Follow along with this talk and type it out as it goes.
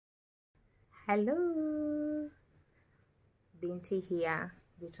Hello, Binti here,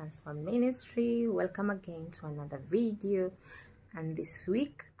 the Transform Ministry. Welcome again to another video, and this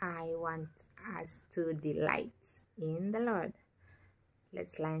week I want us to delight in the Lord.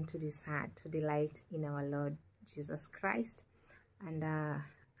 Let's learn to decide to delight in our Lord Jesus Christ. And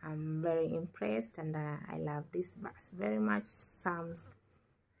I'm very impressed, and I love this verse very much. Psalms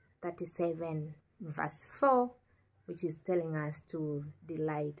 37 verse 4, which is telling us to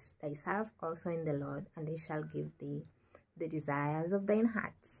delight thyself also in the Lord, and he shall give thee the desires of thine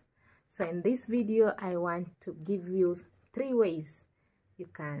heart. So in this video, I want to give you 3 ways we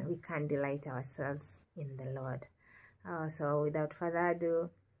can delight ourselves in the Lord. So without further ado,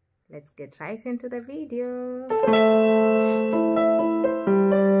 let's get right into the video.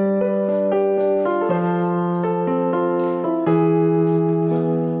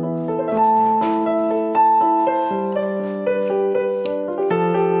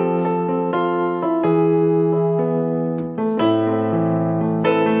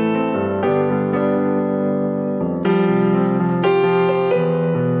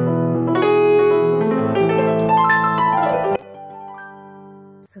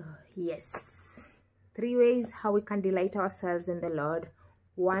 So yes, 3 ways how we can delight ourselves in the Lord.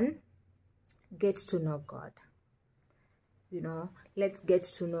 1, get to know God. Let's get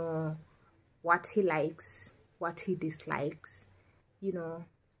to know what he likes, what he dislikes.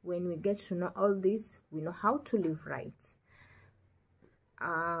 When we get to know all this, we know how to live right.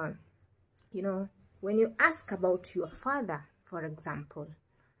 When you ask about your father, for example,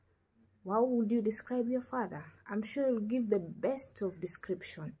 how would you describe your father? I'm sure you'll give the best of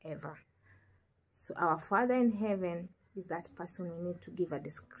description ever. So our Father in heaven is that person we need to give a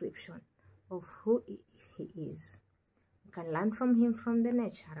description of who he is. We can learn from him from the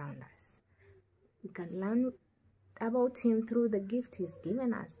nature around us. We can learn about him through the gift he's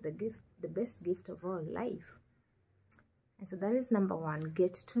given us, the best gift of all, life. And so that is number 1,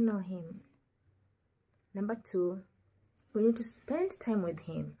 get to know him. Number 2, we need to spend time with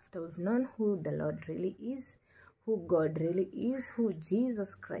him after we've known who the Lord really is, who God really is, who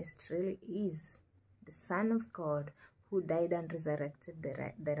Jesus Christ really is, the Son of God who died and resurrected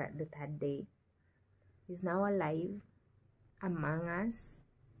the 3rd day. He's now alive among us,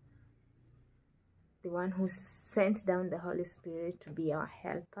 the one who sent down the Holy Spirit to be our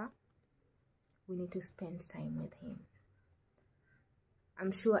helper. We need to spend time with him.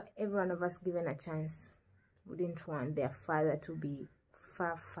 I'm sure every one of us, given a chance, wouldn't want their father to be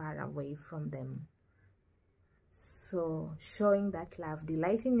far away from them. So showing that love,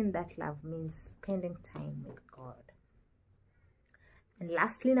 delighting in that love, means spending time with God. And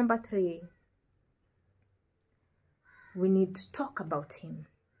lastly, number 3, we need to talk about him.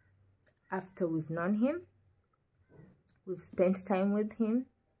 After we've known him, we've spent time with him,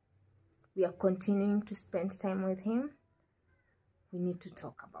 we are continuing to spend time with him, we need to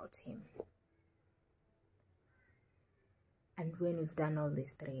talk about him. And when we've done all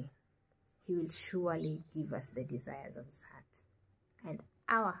these 3, he will surely give us the desires of his heart and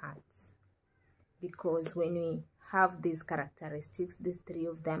our hearts. Because when we have these characteristics, these 3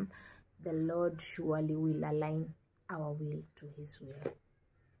 of them, the Lord surely will align our will to his will.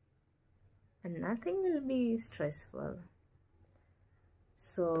 And nothing will be stressful.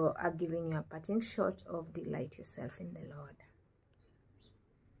 So I'm giving you a parting shot of delight yourself in the Lord.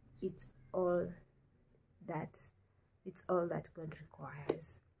 It's all that God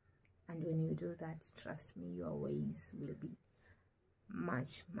requires. And when you do that, trust me, your ways will be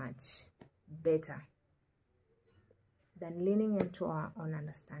much better than leaning into our own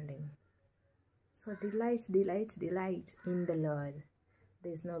understanding. So delight in the Lord.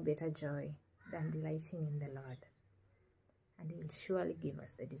 There's no better joy than delighting in the Lord. And he will surely give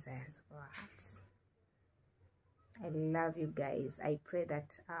us the desires of our hearts. I love you guys. I pray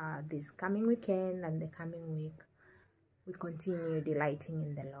that this coming weekend and the coming week, we continue delighting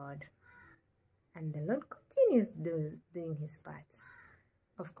in the Lord. And the Lord continues doing his part.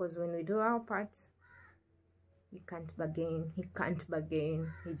 Of course, when we do our part, he can't bargain.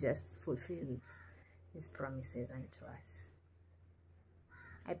 He just fulfills his promises unto us.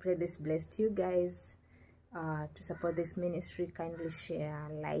 I pray this blessed you guys. To support this ministry, kindly share,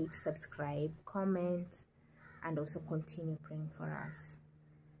 like, subscribe, comment, and also continue praying for us.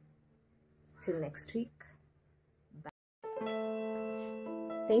 Till next week.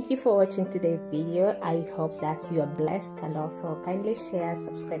 Thank you for watching today's video. I hope that you are blessed, and also kindly share,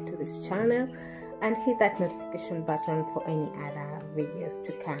 subscribe to this channel, and hit that notification button for any other videos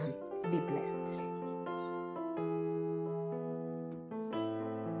to come. Be blessed.